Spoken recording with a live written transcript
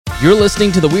You're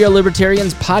listening to the We Are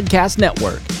Libertarians podcast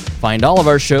network. Find all of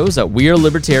our shows at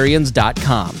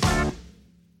wearelibertarians.com.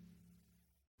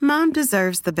 Mom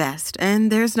deserves the best,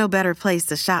 and there's no better place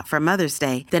to shop for Mother's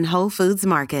Day than Whole Foods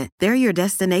Market. They're your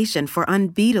destination for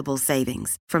unbeatable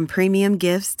savings, from premium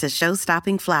gifts to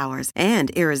show-stopping flowers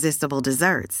and irresistible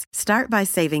desserts. Start by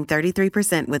saving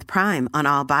 33% with Prime on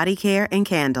all body care and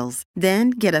candles.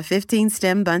 Then get a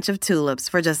 15-stem bunch of tulips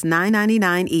for just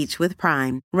 $9.99 each with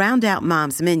Prime. Round out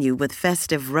Mom's menu with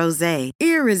festive rosé,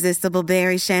 irresistible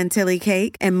berry chantilly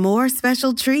cake, and more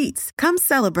special treats. Come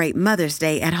celebrate Mother's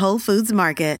Day at Whole Foods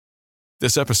Market.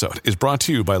 This episode is brought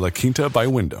to you by La Quinta by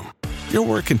Wyndham. Your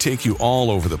work can take you all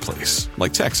over the place,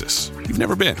 like Texas. You've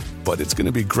never been, but it's going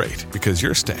to be great because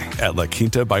you're staying at La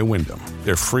Quinta by Wyndham.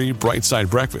 Their free Bright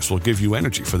Side breakfast will give you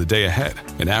energy for the day ahead.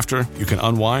 And after, you can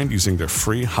unwind using their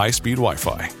free high-speed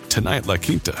Wi-Fi. Tonight, La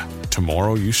Quinta.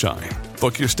 Tomorrow, you shine.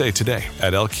 Book your stay today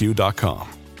at lq.com.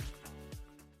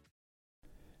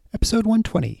 Episode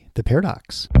 120, The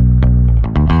Paradox.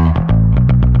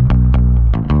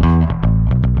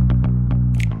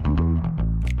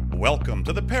 Welcome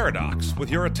to The Paradox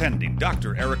with your attending,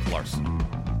 Dr. Eric Larson.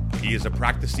 He is a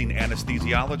practicing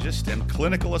anesthesiologist and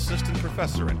clinical assistant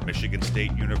professor at Michigan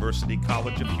State University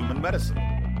College of Human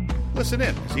Medicine. Listen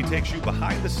in as he takes you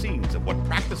behind the scenes of what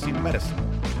practicing medicine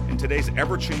in today's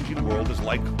ever-changing world is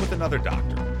like with another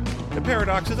doctor. The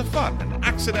Paradox is a fun and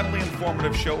accidentally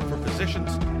informative show for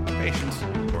physicians, patients,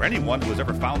 or anyone who has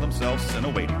ever found themselves in a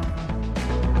waiting room.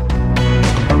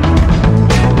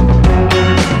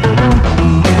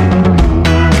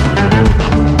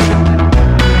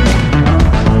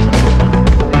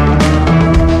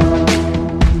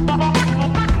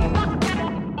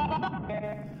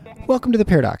 Welcome to The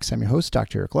Paradox. I'm your host,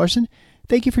 Dr. Eric Larson.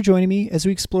 Thank you for joining me as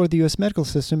we explore the U.S. medical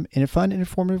system in a fun and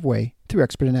informative way through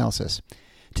expert analysis.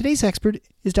 Today's expert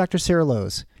is Dr. Sara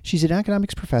Lowe's. She's an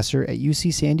economics professor at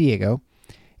UC San Diego,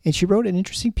 and she wrote an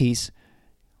interesting piece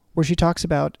where she talks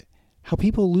about how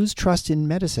people lose trust in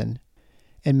medicine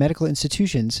and medical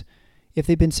institutions if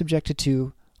they've been subjected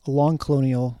to a long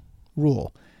colonial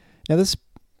rule. Now, this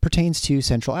pertains to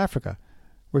Central Africa,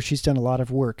 where she's done a lot of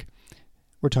work.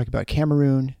 We're talking about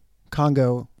Cameroon,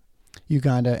 Congo,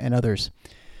 Uganda, and others.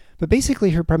 But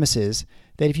basically her premise is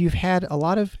that if you've had a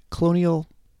lot of colonial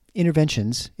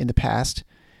interventions in the past,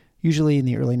 usually in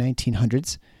the early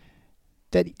 1900s,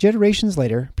 that generations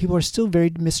later, people are still very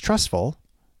distrustful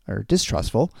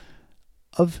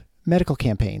of medical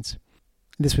campaigns.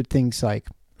 This would things like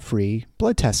free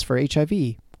blood tests for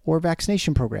HIV or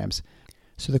vaccination programs.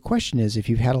 So the question is, if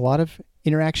you've had a lot of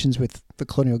interactions with the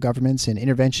colonial governments and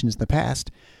interventions in the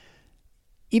past,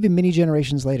 even many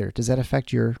generations later, does that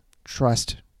affect your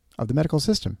trust of the medical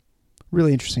system?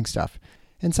 Really interesting stuff.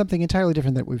 And something entirely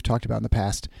different that we've talked about in the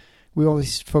past. We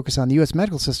always focus on the U.S.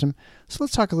 medical system, so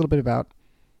let's talk a little bit about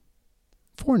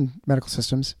foreign medical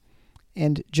systems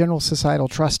and general societal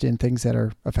trust in things that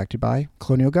are affected by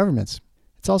colonial governments.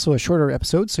 It's also a shorter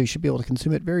episode, so you should be able to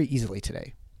consume it very easily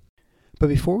today. But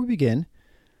before we begin,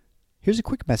 here's a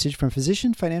quick message from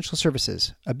Physician Financial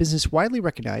Services, a business widely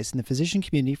recognized in the physician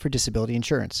community for disability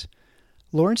insurance.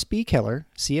 Lawrence B. Keller,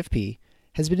 CFP,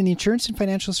 has been in the insurance and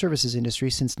financial services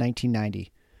industry since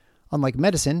 1990. Unlike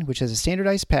medicine, which has a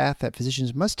standardized path that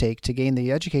physicians must take to gain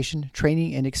the education,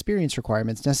 training, and experience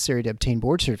requirements necessary to obtain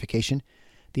board certification,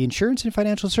 the insurance and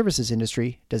financial services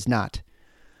industry does not.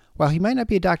 While he might not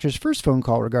be a doctor's first phone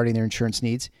call regarding their insurance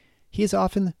needs, he is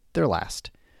often their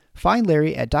last. Find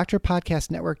Larry at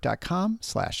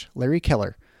drpodcastnetwork.com/Larry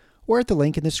Keller or at the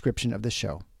link in the description of this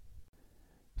show.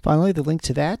 Finally, the link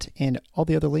to that and all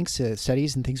the other links to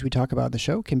studies and things we talk about in the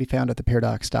show can be found at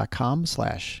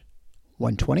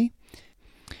theparadox.com/120.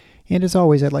 And as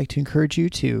always, I'd like to encourage you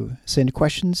to send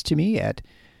questions to me at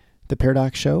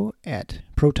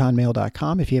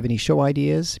theparadoxshow@protonmail.com. If you have any show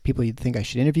ideas, people you think I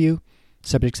should interview,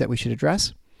 subjects that we should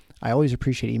address, I always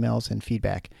appreciate emails and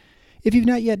feedback. If you've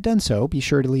not yet done so, be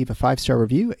sure to leave a 5-star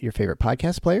review at your favorite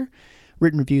podcast player.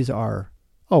 Written reviews are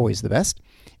always the best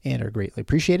and are greatly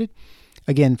appreciated.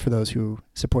 Again, for those who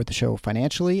support the show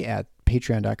financially at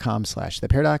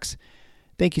patreon.com/theparadox,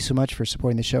 thank you so much for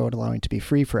supporting the show and allowing it to be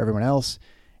free for everyone else.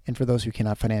 And for those who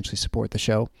cannot financially support the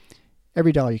show,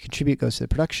 every dollar you contribute goes to the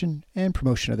production and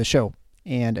promotion of the show.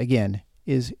 And again,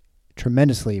 is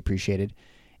tremendously appreciated.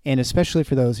 And especially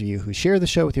for those of you who share the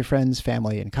show with your friends,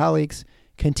 family, and colleagues,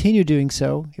 continue doing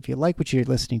so. If you like what you're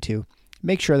listening to,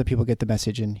 make sure that people get the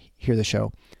message and hear the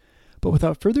show. But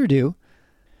without further ado,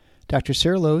 Dr.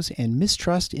 Sara Lowe's and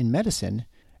Mistrust in Medicine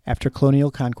After Colonial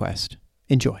Conquest.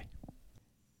 Enjoy.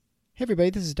 Hey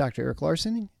everybody, this is Dr. Eric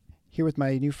Larson, here with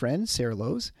my new friend, Sara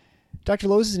Lowe's. Dr.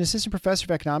 Lowe's is an assistant professor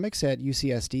of economics at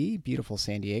UCSD, beautiful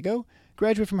San Diego.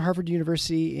 Graduated from Harvard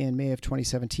University in May of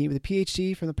 2017 with a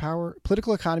PhD from the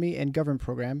Political Economy and Government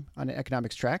program on an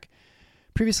economics track.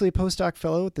 Previously a postdoc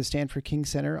fellow at the Stanford King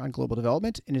Center on Global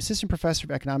Development and assistant professor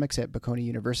of economics at Bocconi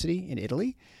University in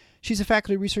Italy. She's a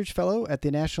faculty research fellow at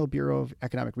the National Bureau of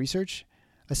Economic Research,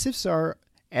 a Sifsar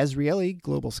Azrieli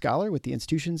Global Scholar with the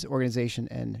Institutions, Organization,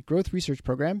 and Growth Research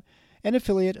Program, an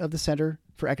affiliate of the Center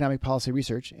for Economic Policy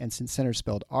Research, and since Center is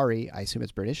spelled RE, I assume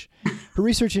it's British. Her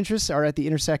research interests are at the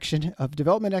intersection of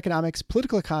development economics,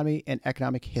 political economy, and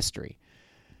economic history.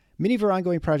 Many of her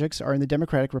ongoing projects are in the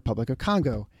Democratic Republic of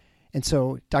Congo. And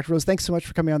so, Dr. Rose, thanks so much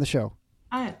for coming on the show.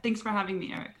 Thanks for having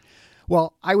me, Eric.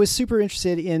 Well, I was super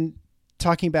interested in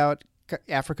talking about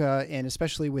Africa, and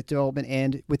especially with development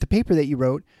and with the paper that you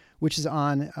wrote, which is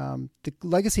on the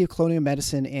legacy of colonial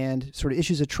medicine and sort of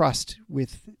issues of trust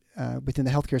within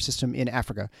the healthcare system in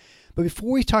Africa. But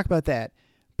before we talk about that,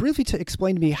 briefly to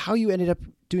explain to me how you ended up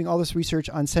doing all this research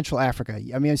on Central Africa.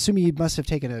 I mean, I'm assuming you must have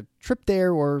taken a trip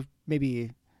there or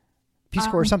maybe Peace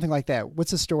Corps or something like that.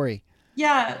 What's the story?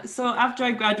 Yeah, so after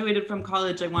I graduated from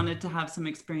college, I wanted to have some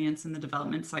experience in the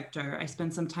development sector. I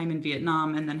spent some time in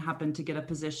Vietnam and then happened to get a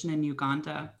position in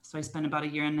Uganda. So I spent about a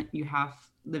year and a half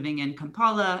living in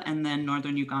Kampala and then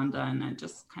northern Uganda, and I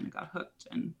just kind of got hooked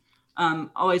and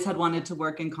always had wanted to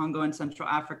work in Congo and Central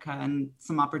Africa, and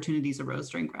some opportunities arose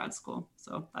during grad school.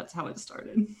 So that's how it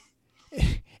started.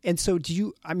 And so do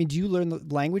you learn the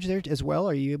language there as well?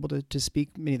 Are you able to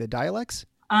speak many of the dialects?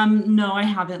 No, I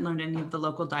haven't learned any of the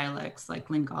local dialects like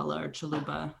Lingala or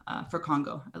Chaluba for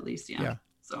Congo, at least. Yeah.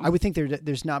 So I would think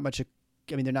there's not much.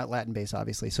 I mean, they're not Latin based,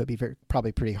 obviously, so it'd be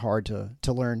probably pretty hard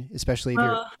to learn, especially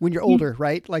when you're older,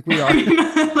 right? Like we are.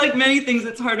 Like many things,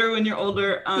 it's harder when you're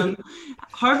older.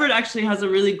 Harvard actually has a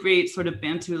really great sort of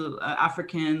Bantu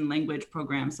African language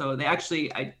program. So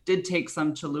I did take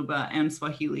some Chaluba and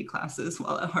Swahili classes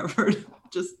while at Harvard.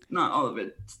 Just not all of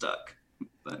it stuck.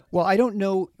 But. Well, I don't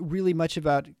know really much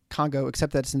about Congo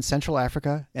except that it's in Central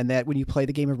Africa, and that when you play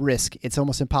the game of Risk, it's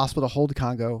almost impossible to hold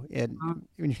Congo. And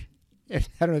I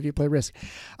don't know if you play Risk.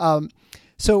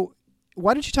 So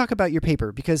why don't you talk about your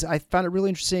paper? Because I found it really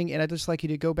interesting, and I'd just like you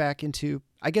to go back into,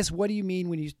 I guess, what do you mean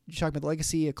when you talk about the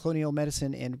legacy of colonial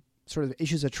medicine and sort of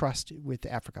issues of trust with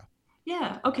Africa?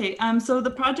 Yeah, okay. So the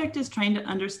project is trying to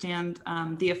understand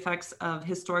the effects of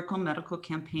historical medical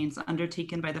campaigns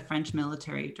undertaken by the French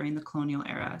military during the colonial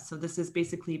era. So this is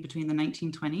basically between the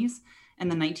 1920s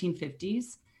and the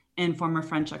 1950s in former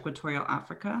French Equatorial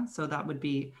Africa. So that would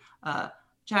be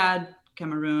Chad,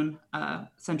 Cameroon,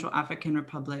 Central African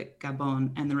Republic,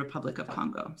 Gabon, and the Republic of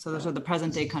Congo. So those are the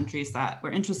present day countries that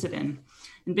we're interested in.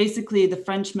 And basically the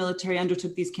French military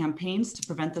undertook these campaigns to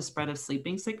prevent the spread of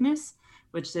sleeping sickness,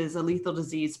 which is a lethal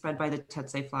disease spread by the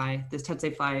tsetse fly. This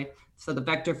tsetse fly, so the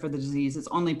vector for the disease, is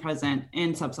only present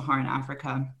in sub-Saharan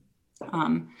Africa.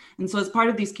 And so as part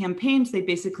of these campaigns, they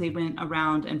basically went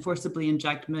around and forcibly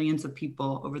inject millions of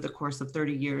people over the course of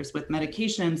 30 years with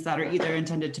medications that are either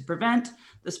intended to prevent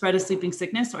the spread of sleeping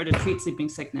sickness or to treat sleeping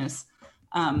sickness.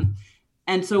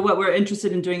 And so what we're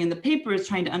interested in doing in the paper is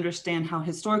trying to understand how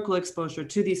historical exposure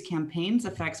to these campaigns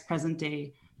affects present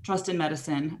day trust in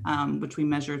medicine, which we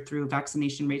measure through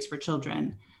vaccination rates for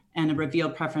children, and a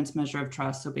revealed preference measure of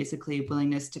trust. So basically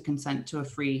willingness to consent to a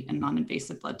free and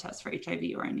non-invasive blood test for HIV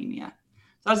or anemia.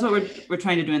 So that's what we're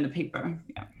trying to do in the paper.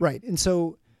 Yeah. Right. And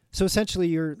so essentially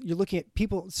you're looking at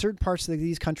people, certain parts of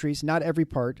these countries, not every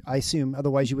part, I assume,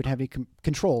 otherwise you wouldn't have any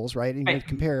controls, right? And you would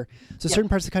compare. So certain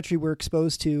parts of the country were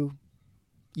exposed to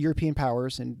European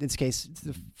powers, and in this case,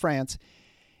 France,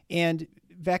 and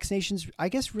vaccinations, I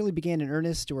guess, really began in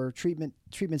earnest, or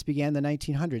treatments began in the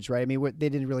 1900s, right? I mean, they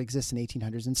didn't really exist in the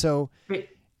 1800s. And so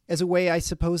as a way, I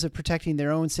suppose, of protecting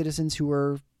their own citizens who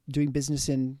were doing business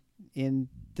in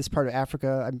this part of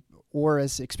Africa, or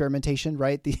as experimentation,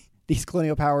 right? These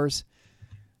colonial powers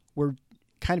were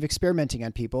kind of experimenting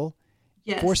on people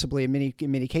forcibly in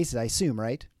many cases, I assume,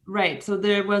 right? Right. So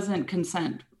there wasn't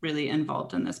consent really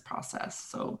involved in this process.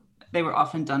 So they were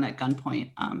often done at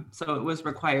gunpoint. So it was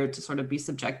required to sort of be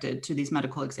subjected to these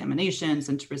medical examinations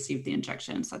and to receive the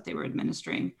injections that they were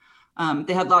administering.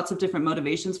 They had lots of different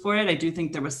motivations for it. I do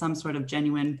think there was some sort of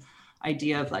genuine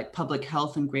idea of like public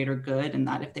health and greater good, and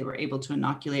that if they were able to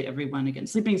inoculate everyone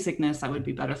against sleeping sickness, that would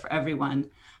be better for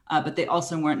everyone. But they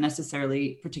also weren't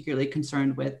necessarily particularly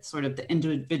concerned with sort of the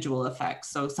individual effects.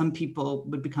 So some people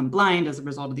would become blind as a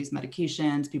result of these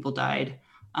medications, people died,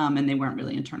 and they weren't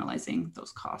really internalizing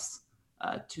those costs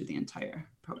to the entire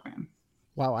program.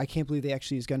 Wow, I can't believe they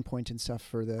actually use gunpoint and stuff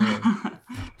for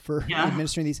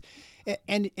administering these.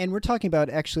 And we're talking about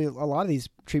actually a lot of these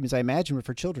treatments, I imagine, were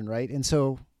for children, right? And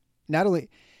so not only,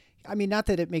 I mean, not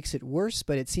that it makes it worse,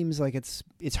 but it seems like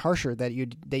it's harsher that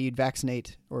you'd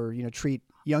vaccinate or, treat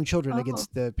young children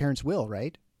against the parents' will,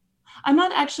 right? I'm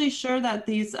not actually sure that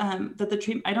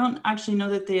I don't actually know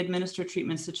that they administer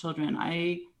treatments to children.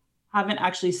 I haven't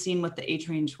actually seen what the age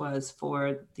range was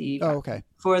for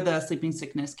for the sleeping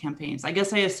sickness campaigns. I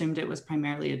guess I assumed it was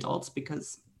primarily adults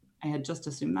because I had just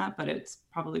assumed that, but it's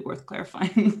probably worth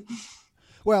clarifying.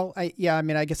 Well, I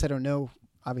guess I don't know,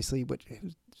 obviously, what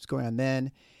was going on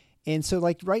then. And so,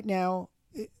 like, right now,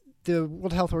 the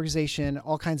World Health Organization,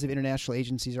 all kinds of international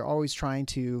agencies are always trying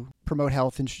to promote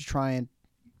health and to try and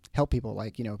help people,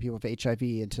 like, people with HIV,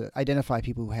 and to identify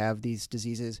people who have these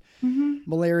diseases,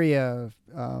 malaria,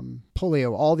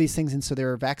 polio, all these things. And so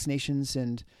there are vaccinations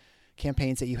and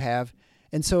campaigns that you have.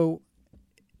 And so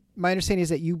my understanding is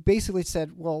that you basically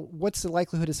said, well, what's the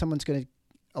likelihood of someone's going to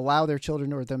allow their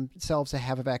children or themselves to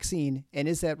have a vaccine? And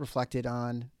is that reflected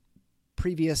on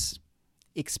previous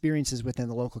experiences within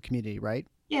the local community, right?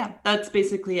 Yeah, that's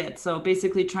basically it. So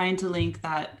basically trying to link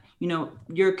that,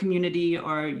 your community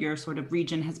or your sort of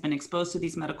region has been exposed to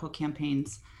these medical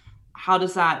campaigns. How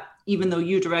does that, even though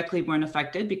you directly weren't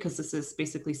affected, because this is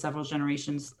basically several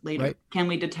generations later, right, can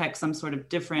we detect some sort of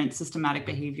different systematic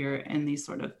behavior in these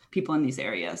sort of people in these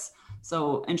areas?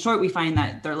 So in short, we find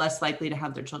that they're less likely to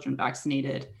have their children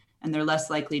vaccinated, and they're less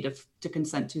likely to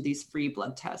consent to these free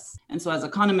blood tests. And so as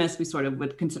economists, we sort of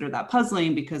would consider that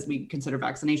puzzling because we consider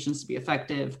vaccinations to be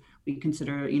effective. We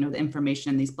consider, the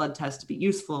information in these blood tests to be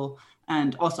useful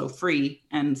and also free,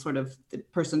 and sort of the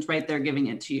person's right there giving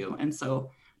it to you. And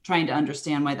so trying to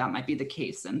understand why that might be the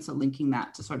case. And so linking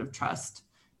that to sort of trust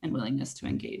and willingness to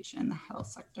engage in the health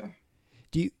sector.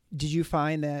 Did you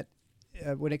find that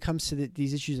when it comes to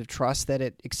these issues of trust, that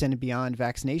it extended beyond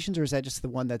vaccinations, or is that just the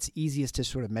one that's easiest to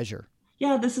sort of measure?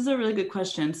 Yeah, this is a really good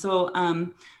question. So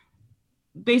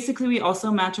basically, we also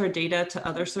match our data to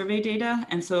other survey data.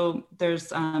 And so there's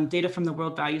data from the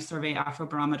World Value Survey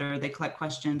Afrobarometer. They collect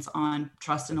questions on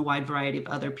trust in a wide variety of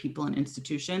other people and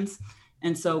institutions.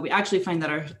 And so we actually find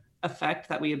that our effect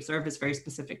that we observe is very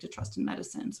specific to trust in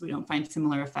medicine. So we don't find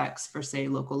similar effects for, say,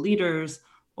 local leaders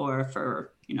or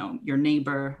for, your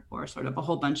neighbor, or sort of a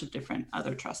whole bunch of different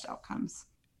other trust outcomes.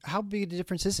 How big a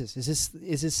difference is this?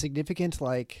 Is this significant?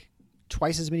 Like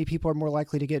twice as many people are more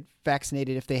likely to get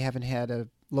vaccinated if they haven't had a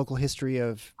local history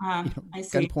of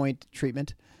gunpoint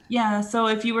treatment? Yeah. So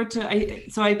if you were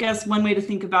I guess one way to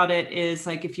think about it is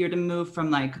like if you were to move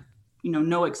from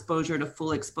no exposure to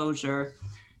full exposure,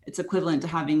 it's equivalent to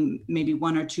having maybe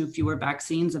 1 or 2 fewer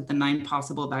vaccines of the 9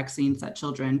 possible vaccines that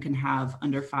children can have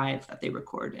under 5 that they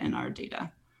record in our data.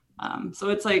 So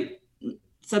it's like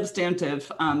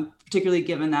substantive, particularly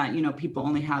given that, people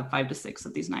only have 5 to 6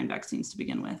 of these 9 vaccines to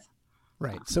begin with.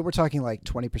 Right. So we're talking like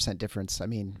 20% difference. I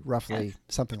mean, roughly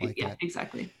something like that. Yeah,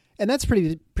 exactly. And that's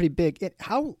pretty big.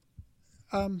 How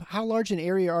large an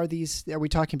area are we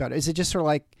talking about? Is it just sort of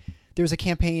like there was a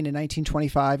campaign in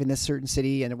 1925 in this certain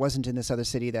city and it wasn't in this other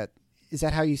city? Is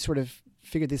that how you sort of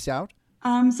figured this out?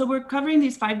 So we're covering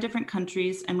these 5 different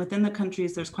countries, and within the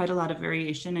countries, there's quite a lot of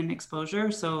variation in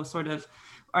exposure. So sort of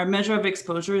our measure of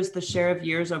exposure is the share of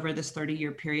years over this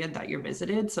 30-year period that you're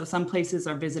visited. So some places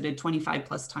are visited 25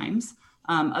 plus times.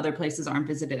 Other places aren't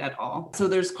visited at all. So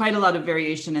there's quite a lot of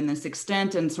variation in this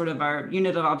extent, and sort of our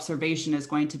unit of observation is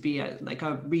going to be like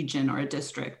a region or a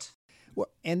district. Well,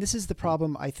 and this is the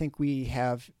problem I think we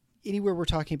have anywhere we're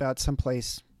talking about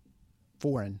someplace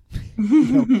foreign.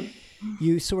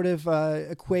 You sort of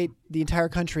equate the entire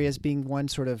country as being one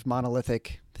sort of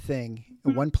monolithic thing,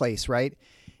 one place, right?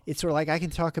 It's sort of like I can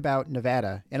talk about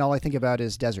Nevada and all I think about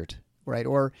is desert, right?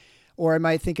 Or I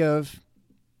might think of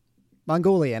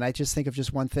Mongolia and I just think of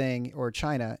just one thing, or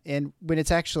China. And when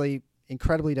it's actually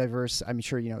incredibly diverse, I'm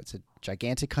sure, it's a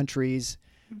gigantic countries.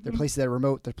 There are places that are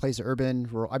remote, there are places that are urban,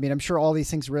 rural. I mean, I'm sure all these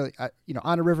things really,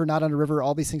 on a river, not on a river,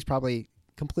 all these things probably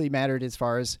completely mattered as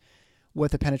far as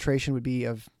what the penetration would be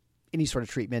of any sort of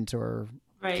treatment or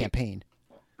campaign.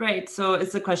 Right. So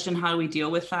it's a question, how do we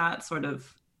deal with that, sort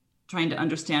of trying to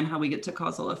understand how we get to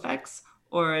causal effects?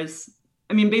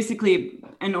 Basically,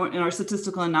 in our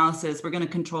statistical analysis, we're going to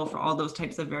control for all those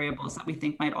types of variables that we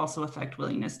think might also affect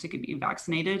willingness to be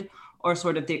vaccinated, or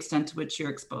sort of the extent to which you're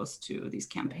exposed to these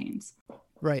campaigns.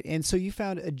 Right. And so you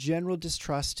found a general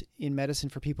distrust in medicine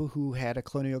for people who had a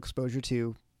colonial exposure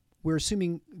to. We're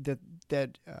assuming that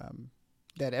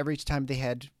every time they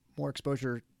had more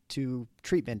exposure to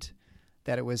treatment,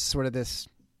 that it was sort of this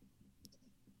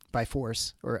by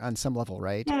force or on some level,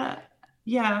 right?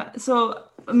 Yeah. So,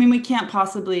 we can't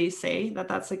possibly say that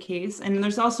that's the case. And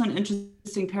there's also an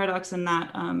interesting paradox in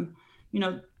that,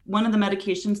 one of the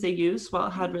medications they used, while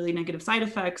it had really negative side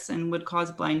effects and would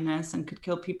cause blindness and could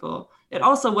kill people, it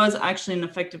also was actually an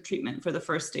effective treatment for the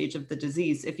first stage of the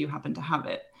disease if you happen to have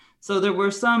it. So there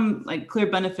were some like clear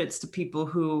benefits to people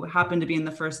who happened to be in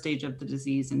the first stage of the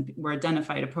disease and were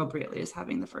identified appropriately as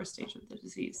having the first stage of the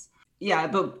disease. Yeah,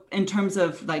 but in terms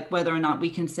of like whether or not we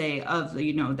can say of,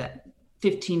 that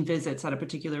 15 visits that a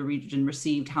particular region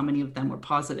received, how many of them were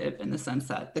positive in the sense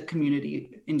that the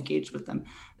community engaged with them.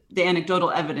 The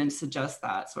anecdotal evidence suggests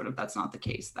that that's not the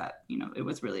case, that, it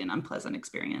was really an unpleasant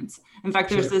experience. In fact,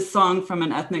 there's this song from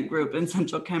an ethnic group in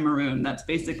central Cameroon that's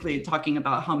basically talking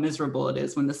about how miserable it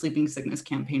is when the sleeping sickness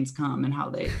campaigns come and how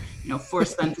they,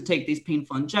 force them to take these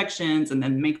painful injections and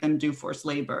then make them do forced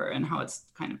labor and how it's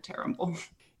kind of terrible.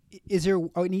 Is there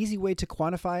an easy way to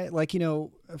quantify it? Like,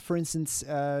 for instance,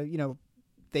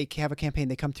 they have a campaign,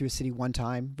 they come through a city one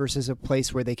time versus a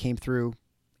place where they came through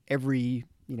every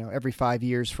 5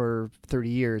 years for 30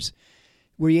 years.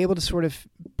 Were you able to sort of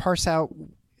parse out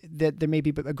that there may be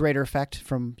a greater effect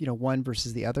from, one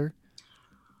versus the other?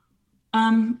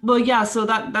 Well, yeah, so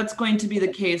that's going to be the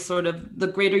case. Sort of the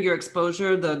greater your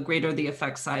exposure, the greater the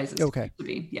effect size is going to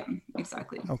be. Yeah,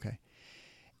 exactly. Okay.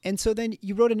 And so then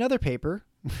you wrote another paper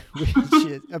which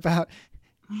is about,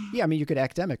 you could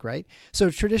academic, right? So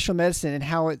traditional medicine and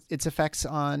how its effects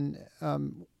on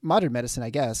modern medicine, I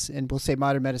guess. And we'll say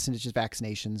modern medicine is just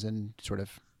vaccinations and sort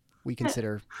of we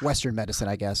consider Western medicine,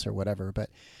 I guess, or whatever.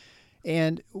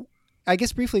 And I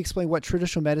guess briefly explain what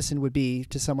traditional medicine would be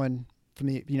to someone from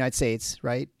the United States,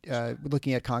 right?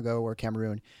 Looking at Congo or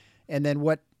Cameroon, and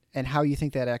then how you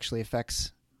think that actually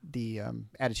affects the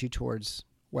attitude towards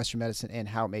Western medicine and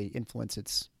how it may influence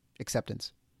its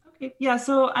acceptance. Okay. Yeah.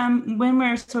 So when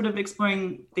we're sort of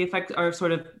exploring the effect, or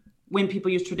sort of when people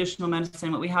use traditional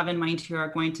medicine, what we have in mind here are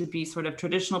going to be sort of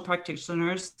traditional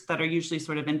practitioners that are usually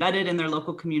sort of embedded in their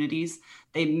local communities.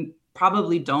 They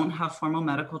probably don't have formal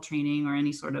medical training or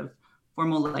any sort of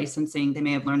formal licensing. They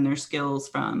may have learned their skills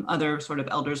from other sort of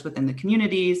elders within the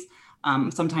communities.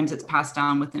 Sometimes it's passed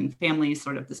down within families,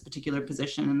 sort of this particular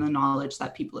position and the knowledge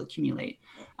that people accumulate.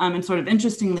 And sort of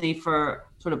interestingly, for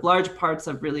sort of large parts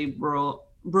of really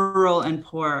rural and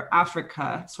poor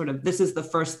Africa, sort of this is the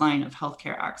first line of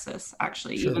healthcare access,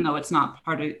 actually, sure, even though it's not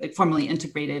part of formally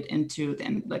integrated into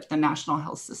the national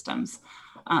health systems.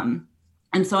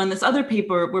 And so in this other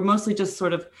paper, we're mostly just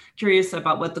sort of curious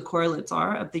about what the correlates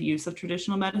are of the use of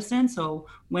traditional medicine. So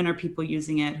when are people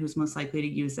using it? Who's most likely to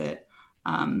use it?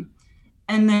 And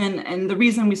the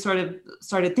reason we sort of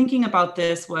started thinking about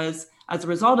this was as a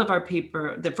result of our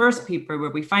paper, the first paper,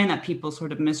 where we find that people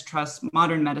sort of mistrust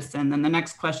modern medicine. Then the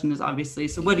next question is obviously,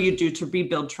 so what do you do to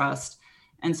rebuild trust?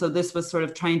 And so this was sort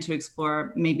of trying to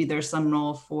explore maybe there's some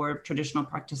role for traditional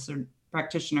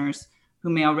practitioners who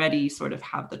may already sort of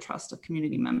have the trust of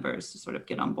community members to sort of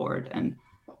get on board and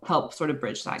help sort of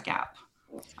bridge that gap.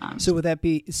 So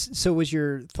was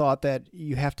your thought that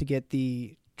you have to get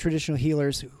the traditional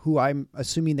healers, who I'm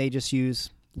assuming they just use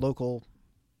local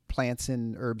plants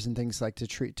and herbs and things like to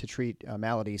treat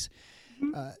maladies,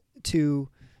 to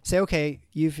say, okay,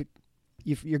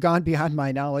 you're gone beyond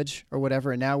my knowledge or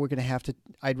whatever, and now we're going to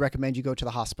I'd recommend you go to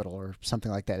the hospital or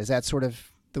something like that. Is that sort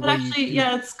of the way?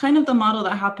 Yeah, it's kind of the model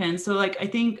that happens. So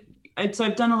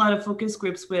I've done a lot of focus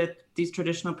groups with these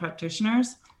traditional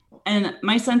practitioners. And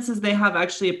my sense is they have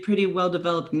actually a pretty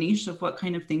well-developed niche of what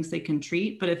kind of things they can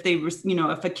treat. But if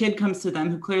if a kid comes to them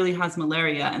who clearly has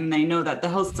malaria and they know that the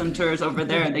health center is over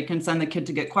there, they can send the kid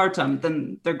to get Quartum,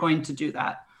 then they're going to do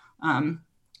that.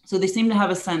 So they seem to have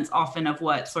a sense often of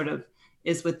what sort of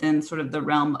is within sort of the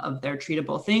realm of their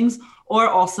treatable things, or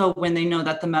also when they know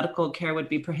that the medical care would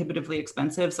be prohibitively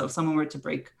expensive. So if someone were to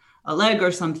break a leg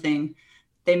or something,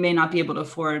 they may not be able to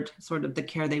afford sort of the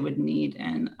care they would need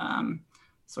in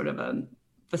sort of a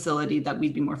facility that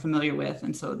we'd be more familiar with.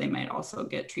 And so they might also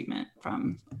get treatment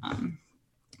from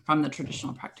the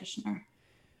traditional practitioner.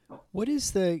 What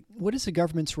is the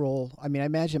government's role? I mean, I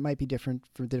imagine it might be different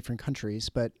for different countries,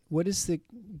 but what is the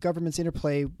government's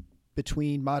interplay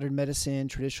between modern medicine,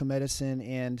 traditional medicine,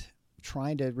 and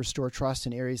trying to restore trust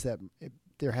in areas that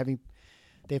they have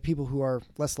people who are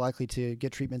less likely to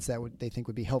get treatments that they think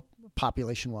would be help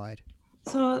population-wide?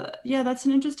 So yeah, that's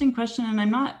an interesting question. And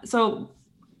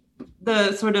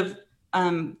the sort of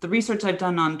the research I've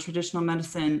done on traditional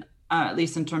medicine, at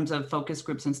least in terms of focus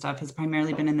groups and stuff, has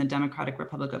primarily been in the Democratic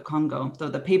Republic of Congo. Though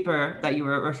the paper that you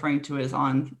were referring to is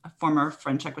on former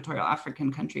French Equatorial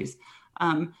African countries.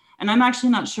 And I'm actually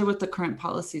not sure what the current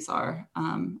policies are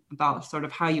about sort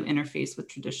of how you interface with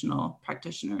traditional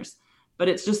practitioners. But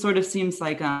it just sort of seems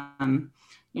like,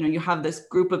 you have this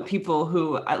group of people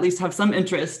who at least have some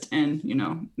interest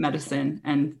in, medicine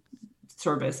and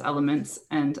service elements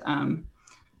and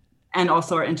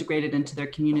also are integrated into their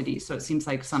community. So it seems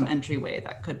like some entryway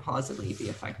that could plausibly be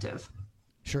effective.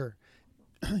 Sure.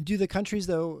 Do the countries,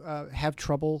 though, have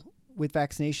trouble with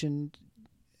vaccination?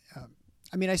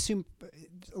 I mean, I assume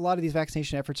a lot of these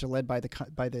vaccination efforts are led by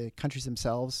the countries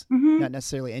themselves, not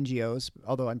necessarily NGOs,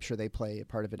 although I'm sure they play a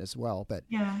part of it as well. But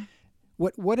yeah,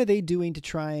 what are they doing to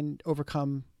try and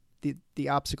overcome the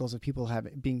obstacles of people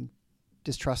being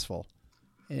distrustful,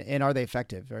 and are they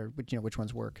effective, or which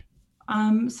ones work?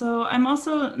 So I'm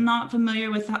also not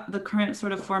familiar with the current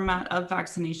sort of format of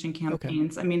vaccination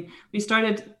campaigns. Okay. I mean, we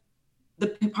started. The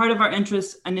part of our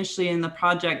interest initially in the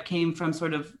project came from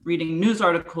sort of reading news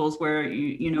articles where,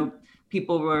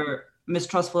 people were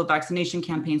mistrustful of vaccination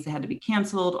campaigns. They had to be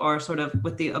canceled, or sort of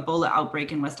with the Ebola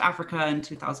outbreak in West Africa in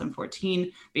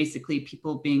 2014, basically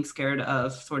people being scared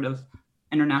of sort of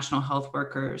international health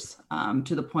workers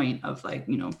to the point of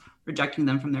rejecting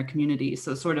them from their community.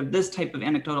 So sort of this type of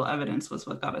anecdotal evidence was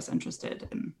what got us interested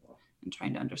in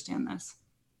trying to understand this.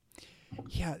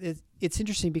 Yeah, it's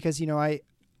interesting because,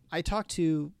 I talk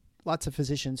to lots of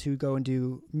physicians who go and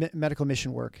do medical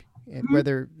mission work, and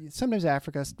whether sometimes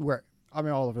Africa,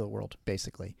 all over the world,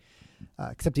 basically,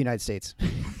 except the United States.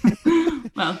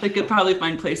 Well, they could probably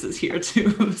find places here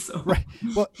too. So. Right.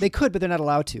 Well, they could, but they're not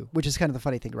allowed to, which is kind of the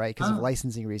funny thing, right? Because of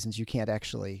licensing reasons, you can't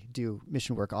actually do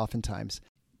mission work oftentimes.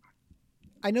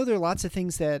 I know there are lots of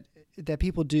things that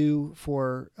people do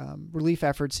for relief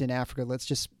efforts in Africa. Let's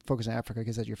just focus on Africa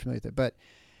because you're familiar with it. But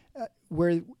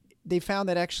where they found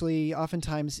that actually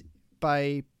oftentimes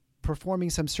by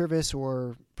performing some service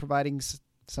or providing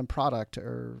some product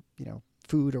or,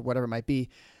 food or whatever it might be,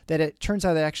 that it turns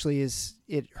out that actually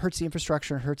it hurts the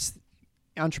infrastructure and hurts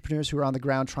entrepreneurs who are on the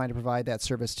ground trying to provide that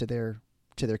service to their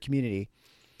community.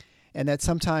 And that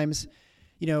sometimes,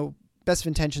 best of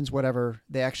intentions, whatever,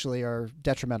 they actually are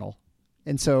detrimental.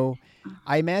 And so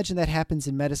I imagine that happens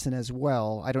in medicine as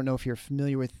well. I don't know if you're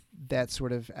familiar with that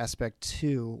sort of aspect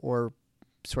too, or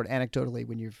sort of anecdotally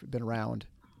when you've been around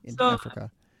in Africa.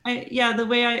 The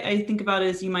way I think about it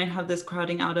is you might have this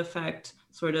crowding out effect,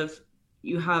 sort of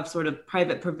you have sort of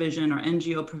private provision or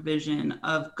NGO provision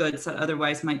of goods that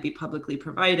otherwise might be publicly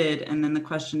provided. And then the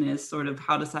question is sort of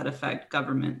how does that affect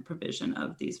government provision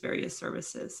of these various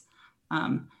services?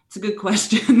 It's a good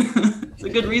question. It's a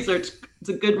good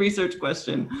research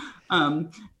question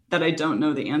that I don't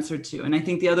know the answer to. And I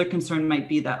think the other concern might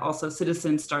be that also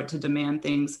citizens start to demand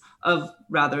things of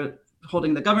rather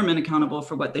holding the government accountable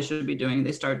for what they should be doing.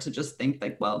 They start to just think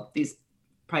like, well, these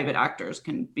private actors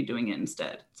can be doing it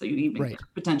instead. So you even get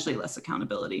potentially less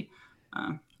accountability.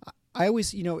 I've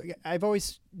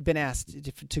always been asked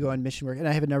to go on mission work, and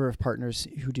I have a number of partners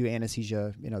who do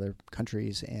anesthesia in other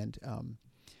countries, and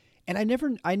I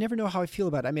never know how I feel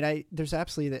about it. I mean, there's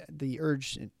absolutely the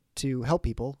urge to help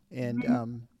people,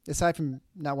 and aside from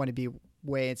not wanting to be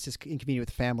way, it's just inconvenient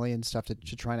with the family and stuff to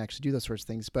try and actually do those sorts of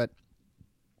things. But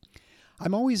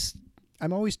I'm always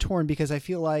torn because I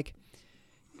feel like,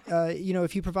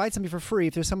 if you provide something for free,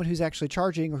 if there's someone who's actually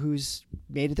charging or who's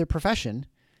made it their profession,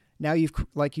 now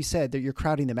like you said, that you're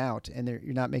crowding them out and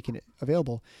you're not making it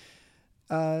available.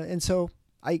 And so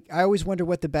I always wonder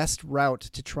what the best route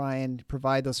to try and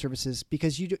provide those services,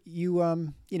 because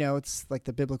it's like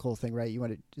the biblical thing, right?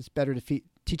 It's better to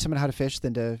teach someone how to fish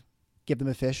than to give them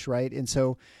a fish, right? And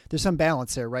so there's some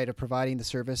balance there, right, of providing the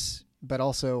service, but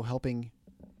also helping,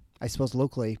 I suppose,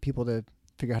 locally people to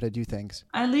figure out how to do things.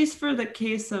 At least for the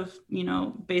case of,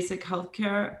 basic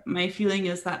healthcare, my feeling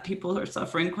is that people are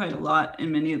suffering quite a lot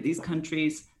in many of these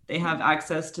countries. They have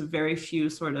access to very few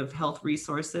sort of health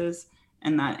resources,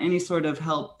 and that any sort of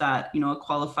help that, a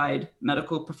qualified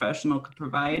medical professional could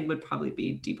provide would probably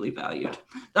be deeply valued.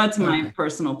 That's my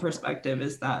personal perspective,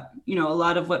 is that, a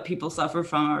lot of what people suffer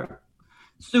from are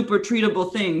super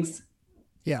treatable things.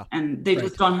 Yeah. And they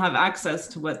just don't have access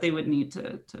to what they would need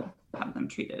to have them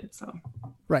treated. So.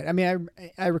 Right. I mean,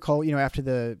 I recall, after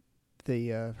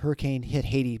the hurricane hit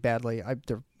Haiti badly,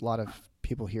 there are a lot of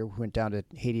people here who went down to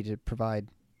Haiti to provide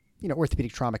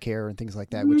orthopedic trauma care and things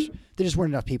like that, which there just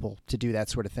weren't enough people to do that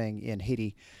sort of thing in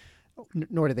Haiti,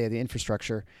 nor do they have the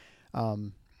infrastructure.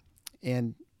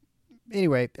 And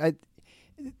anyway,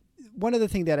 one other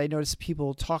thing that I notice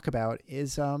people talk about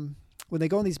is when they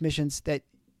go on these missions that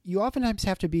you oftentimes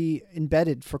have to be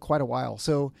embedded for quite a while.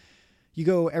 So you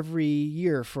go every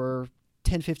year for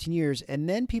 10, 15 years, and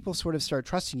then people sort of start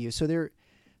trusting you. So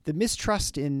the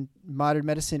mistrust in modern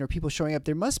medicine, or people showing up,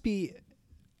 there must be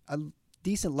a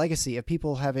decent legacy of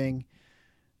people having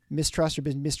mistrust or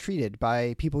been mistreated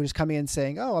by people just coming in and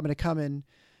saying, oh, I'm going to come and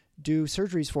do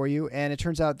surgeries for you. And it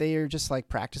turns out they are just like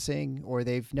practicing, or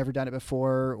they've never done it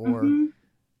before, or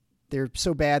they're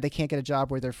so bad they can't get a job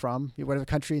where they're from, whatever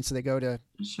country, and so they go to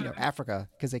Sure. Africa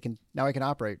because now I can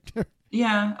operate.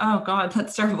 Yeah. Oh God,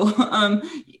 that's terrible.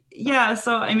 Yeah.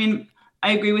 So, I mean,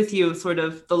 I agree with you. Sort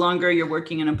of the longer you're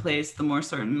working in a place, the more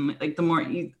certain, like the more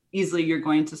easily you're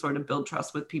going to sort of build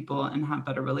trust with people and have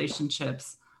better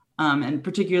relationships. And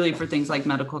particularly for things like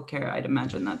medical care, I'd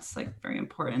imagine that's like very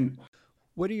important.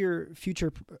 What are your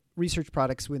future research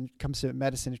products when it comes to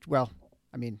medicine? Well,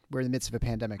 I mean, we're in the midst of a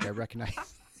pandemic. I recognize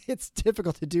it's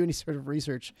difficult to do any sort of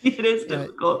research. It is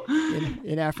difficult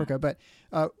in Africa, but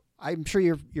I'm sure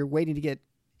you're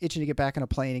itching to get back on a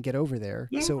plane and get over there.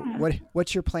 Yeah. So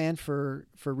what's your plan for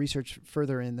research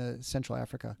further in the Central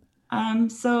Africa?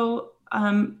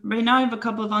 Right now I have a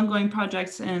couple of ongoing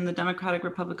projects in the Democratic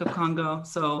Republic of Congo.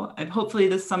 So hopefully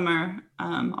this summer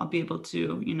I'll be able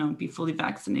to, be fully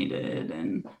vaccinated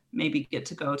and maybe get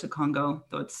to go to Congo,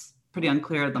 though it's pretty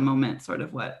unclear at the moment sort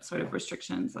of what sort of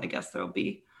restrictions I guess there will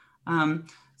be.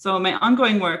 So my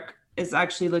ongoing work is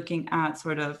actually looking at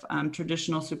sort of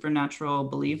traditional supernatural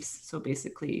beliefs. So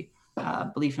basically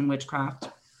belief in witchcraft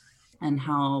and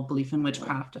how belief in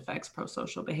witchcraft affects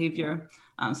pro-social behavior.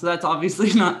 So that's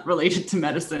obviously not related to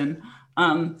medicine.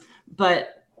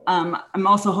 But I'm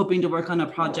also hoping to work on a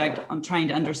project on trying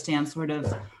to understand sort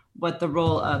of what the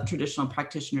role of traditional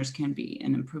practitioners can be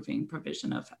in improving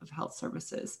provision of health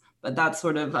services. But that's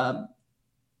sort of a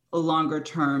longer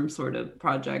term sort of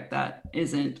project that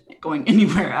isn't going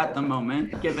anywhere at the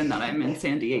moment, given that I'm in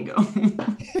San Diego.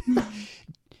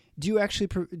 Do you actually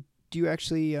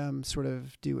sort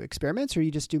of do experiments, or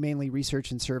you just do mainly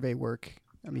research and survey work?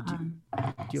 I mean,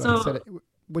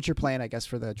 what's your plan, I guess,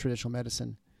 for the traditional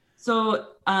medicine? So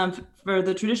for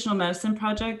the traditional medicine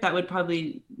project, that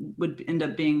would end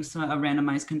up being a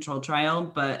randomized controlled trial.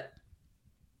 But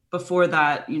before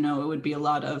that, it would be a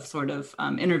lot of sort of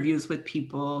interviews with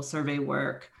people, survey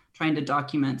work, trying to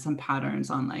document some patterns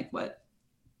on like what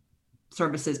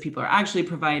services people are actually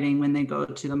providing when they go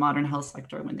to the modern health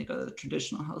sector, when they go to the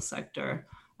traditional health sector,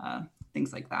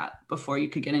 things like that, before you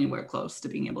could get anywhere close to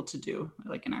being able to do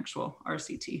like an actual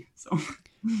RCT. So,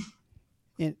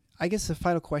 and I guess the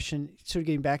final question, sort of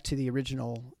getting back to the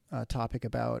original topic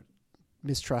about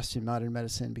mistrust in modern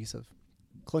medicine because of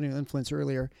colonial influence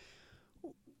earlier.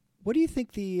 What do you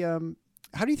think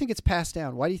how do you think it's passed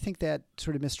down? Why do you think that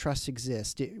sort of mistrust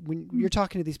exists? When you're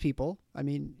talking to these people, I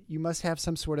mean, you must have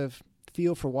some sort of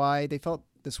feel for why they felt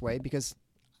this way, because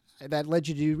that led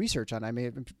you to do research on it. I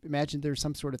mean, imagine there's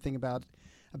some sort of thing about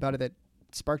it that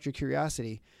sparked your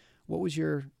curiosity. What was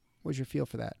your feel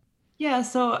for that? Yeah,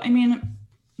 so I mean,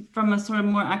 from a sort of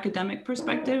more academic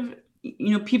perspective,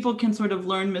 people can sort of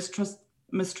learn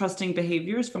mistrusting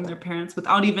behaviors from their parents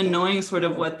without even knowing sort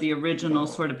of what the original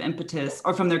sort of impetus,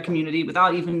 or from their community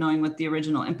without even knowing what the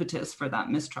original impetus for that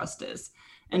mistrust is.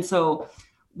 And so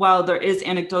while there is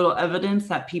anecdotal evidence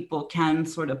that people can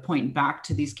sort of point back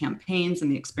to these campaigns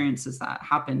and the experiences that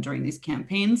happened during these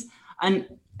campaigns, and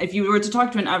if you were to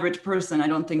talk to an average person, I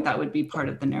don't think that would be part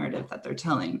of the narrative that they're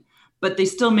telling. But they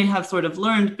still may have sort of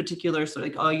learned particular sort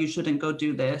of like, oh, you shouldn't go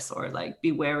do this, or like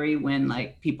be wary when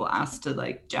like people ask to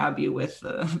like jab you with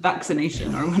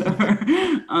vaccination or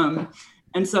whatever.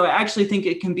 And so I actually think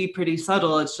it can be pretty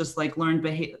subtle. It's just like learned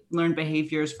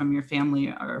behaviors from your family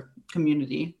or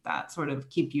community that sort of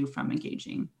keep you from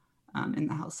engaging in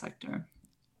the health sector.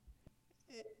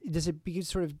 Does it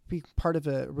sort of be part of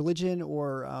a religion,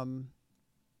 or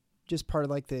just part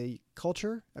of like the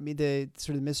culture? I mean, the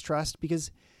sort of mistrust, because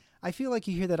I feel like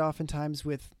you hear that oftentimes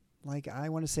with, like, I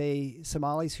want to say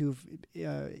Somalis who've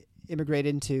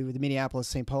immigrated into the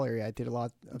Minneapolis-St. Paul area. I did a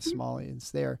lot of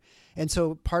Somalians there. And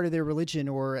so part of their religion,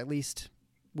 or at least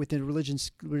within the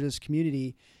religious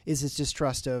community, is this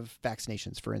distrust of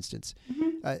vaccinations, for instance.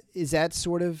 Mm-hmm. Is that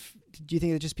sort of, do you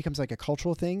think it just becomes like a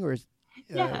cultural thing, or is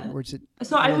it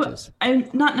so religious? I'm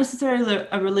not necessarily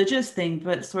a religious thing,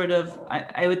 but sort of,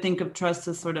 I would think of trust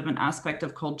as sort of an aspect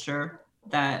of culture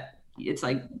that it's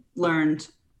like learned,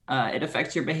 it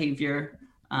affects your behavior.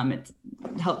 It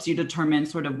helps you determine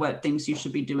sort of what things you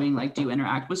should be doing. Like, do you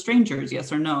interact with strangers?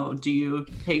 Yes or no? Do you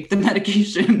take the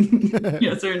medication?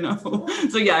 Yes or no?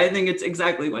 So yeah, I think it's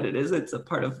exactly what it is. It's a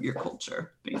part of your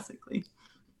culture, basically.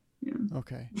 Yeah.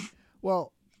 Okay.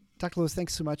 Well, Dr. Lewis,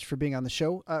 thanks so much for being on the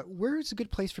show. Where is a good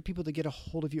place for people to get a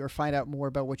hold of you or find out more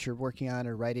about what you're working on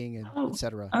or writing, and et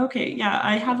cetera? Okay. Yeah,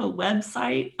 I have a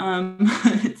website.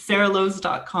 It's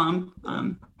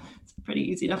saralowe's.com. It's pretty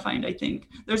easy to find, I think.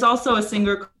 There's also a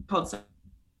singer called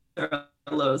Sara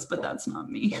Lowe's, but that's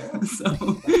not me. So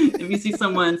if you see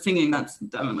someone singing, that's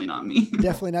definitely not me.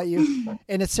 Definitely not you.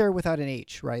 And it's Sara without an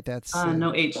H, right? That's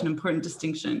no H, an important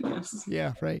distinction. Yes.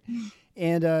 Yeah, right.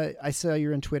 And I saw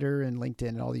you're on Twitter and LinkedIn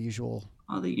and all the usual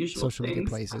social media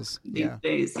places. These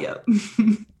days, yep.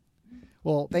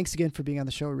 Well, thanks again for being on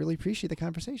the show. I really appreciate the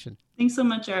conversation. Thanks so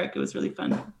much, Eric. It was really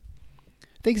fun.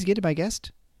 Thanks again to my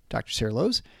guest, Dr. Sara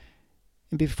Lowe's.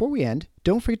 And before we end,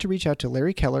 don't forget to reach out to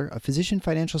Larry Keller of Physician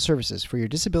Financial Services for your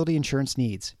disability insurance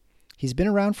needs. He's been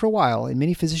around for a while in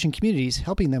many physician communities,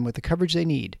 helping them with the coverage they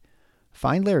need.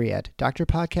 Find Larry at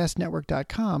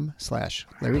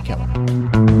drpodcastnetwork.com/Larry Keller.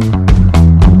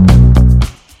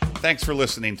 Thanks for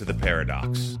listening to The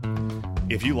Paradox.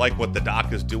 If you like what the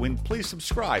doc is doing, please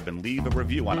subscribe and leave a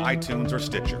review on iTunes or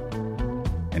Stitcher.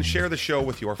 And share the show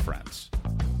with your friends.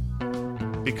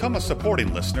 Become a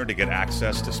supporting listener to get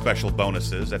access to special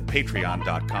bonuses at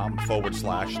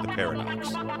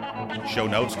patreon.com/theparadox. Show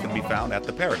notes can be found at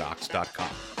theparadox.com.